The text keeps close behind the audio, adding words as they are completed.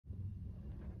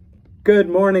Good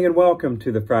morning and welcome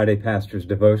to the Friday Pastor's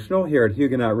Devotional here at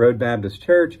Huguenot Road Baptist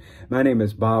Church. My name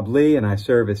is Bob Lee and I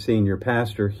serve as senior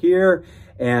pastor here.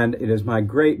 And it is my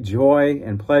great joy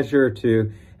and pleasure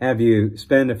to have you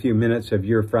spend a few minutes of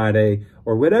your Friday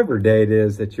or whatever day it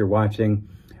is that you're watching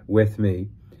with me.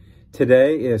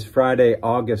 Today is Friday,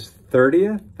 August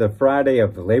 30th, the Friday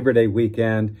of the Labor Day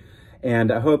weekend.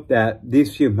 And I hope that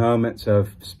these few moments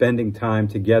of spending time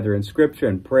together in Scripture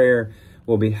and prayer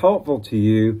will be helpful to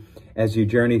you as you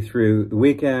journey through the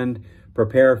weekend,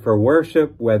 prepare for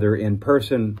worship, whether in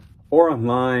person or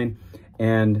online,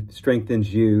 and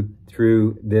strengthens you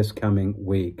through this coming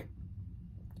week.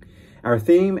 Our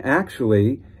theme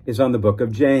actually is on the book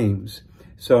of James.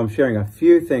 So I'm sharing a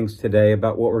few things today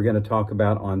about what we're going to talk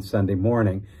about on Sunday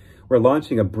morning. We're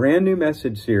launching a brand new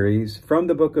message series from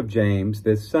the book of James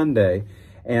this Sunday,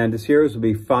 and the series will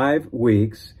be 5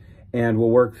 weeks, and we'll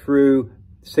work through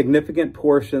significant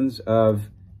portions of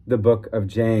the book of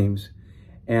James.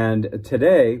 And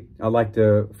today, I'd like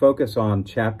to focus on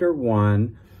chapter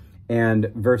 1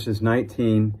 and verses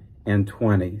 19 and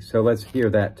 20. So let's hear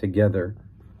that together.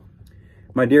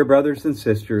 My dear brothers and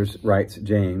sisters, writes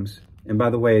James. And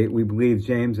by the way, we believe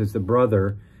James is the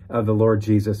brother of the Lord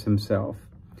Jesus himself.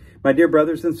 My dear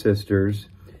brothers and sisters,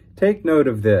 take note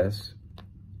of this.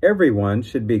 Everyone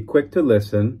should be quick to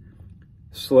listen,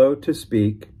 slow to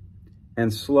speak,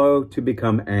 and slow to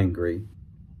become angry,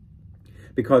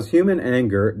 because human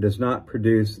anger does not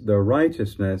produce the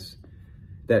righteousness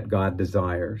that God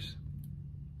desires.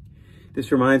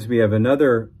 This reminds me of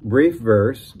another brief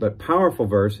verse, but powerful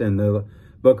verse in the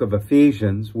book of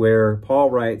Ephesians, where Paul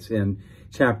writes in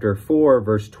chapter 4,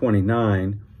 verse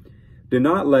 29, "Do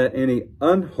not let any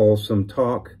unwholesome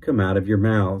talk come out of your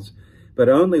mouths, but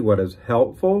only what is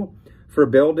helpful for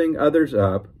building others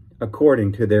up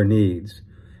according to their needs,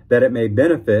 that it may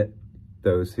benefit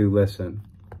those who listen."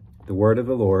 The word of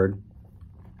the Lord.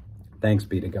 Thanks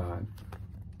be to God.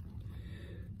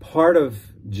 Part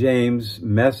of James'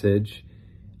 message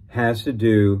has to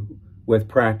do with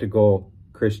practical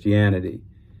Christianity,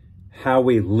 how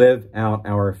we live out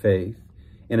our faith.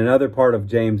 In another part of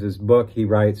James's book, he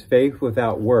writes, "Faith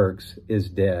without works is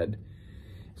dead."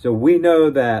 So we know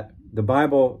that the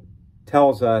Bible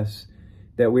tells us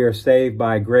that we are saved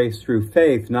by grace through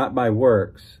faith, not by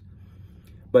works.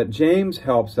 But James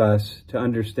helps us to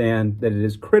understand that it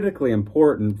is critically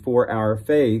important for our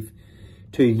faith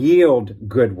to yield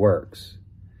good works,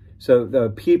 so the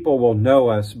people will know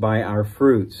us by our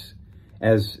fruits,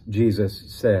 as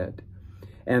Jesus said.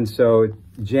 And so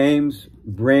James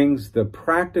brings the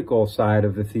practical side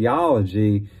of the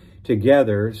theology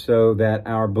together so that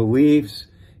our beliefs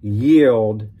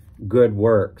yield good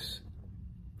works.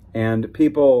 And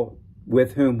people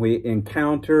with whom we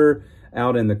encounter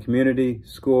out in the community,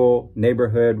 school,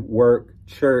 neighborhood, work,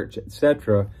 church,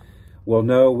 etc., will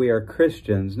know we are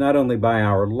Christians, not only by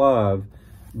our love,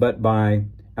 but by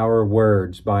our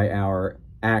words, by our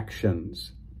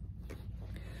actions.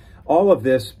 All of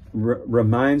this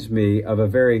reminds me of a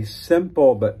very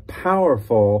simple but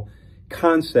powerful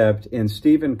concept in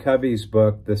Stephen Covey's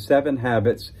book, The 7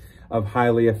 Habits of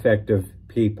Highly Effective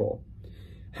People.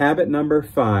 Habit number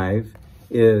 5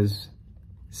 is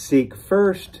seek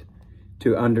first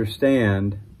to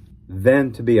understand,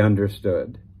 then to be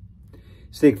understood.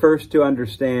 Seek first to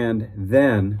understand,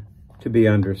 then to be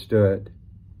understood.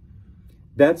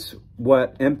 That's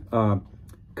what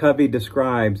Covey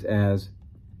describes as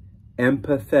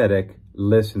empathetic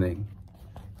listening.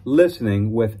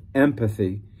 Listening with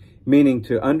empathy, meaning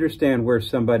to understand where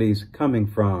somebody's coming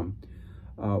from,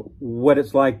 what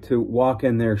it's like to walk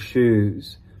in their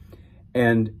shoes,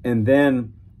 and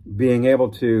then being able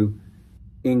to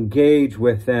engage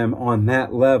with them on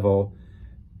that level,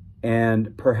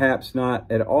 and perhaps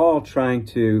not at all trying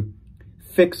to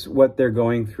fix what they're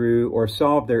going through or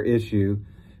solve their issue,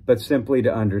 but simply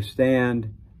to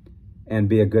understand and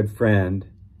be a good friend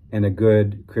and a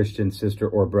good Christian sister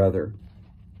or brother.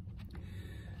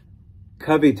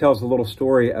 Covey tells a little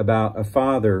story about a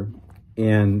father,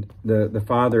 and the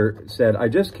father said, "I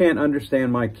just can't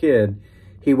understand my kid.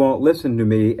 He won't listen to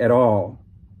me at all."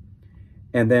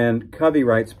 And then Covey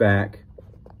writes back,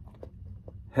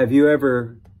 "Have you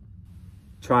ever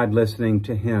tried listening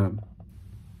to him?"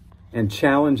 And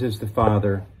challenges the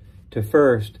father to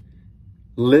first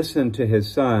listen to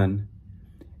his son,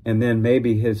 and then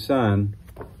maybe his son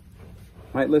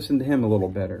might listen to him a little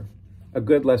better. A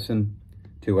good lesson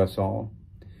to us all.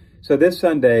 So this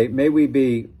Sunday, may we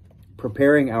be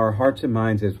preparing our hearts and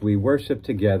minds as we worship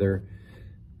together,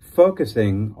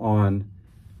 focusing on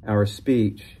our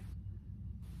speech,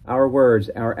 our words,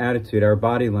 our attitude, our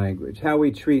body language, how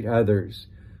we treat others,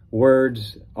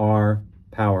 Words are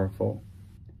powerful.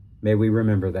 May we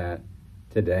remember that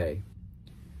today.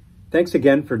 Thanks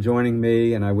again for joining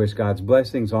me, and I wish God's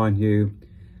blessings on you.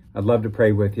 I'd love to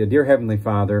pray with you. Dear Heavenly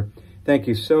Father, thank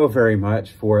you so very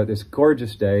much for this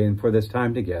gorgeous day and for this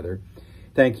time together.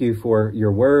 Thank you for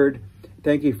your word.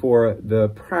 Thank you for the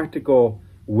practical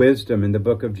wisdom in the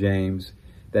book of James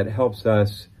that helps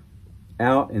us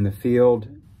out in the field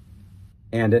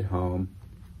and at home,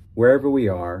 wherever we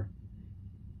are,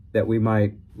 that we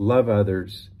might love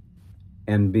others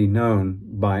and be known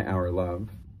by our love.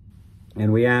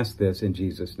 And we ask this in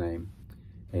Jesus' name.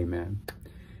 Amen.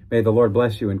 May the Lord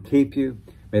bless you and keep you.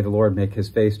 May the Lord make his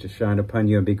face to shine upon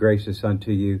you and be gracious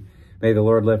unto you. May the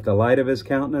Lord lift the light of his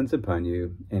countenance upon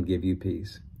you and give you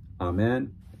peace.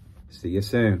 Amen. See you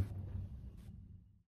soon.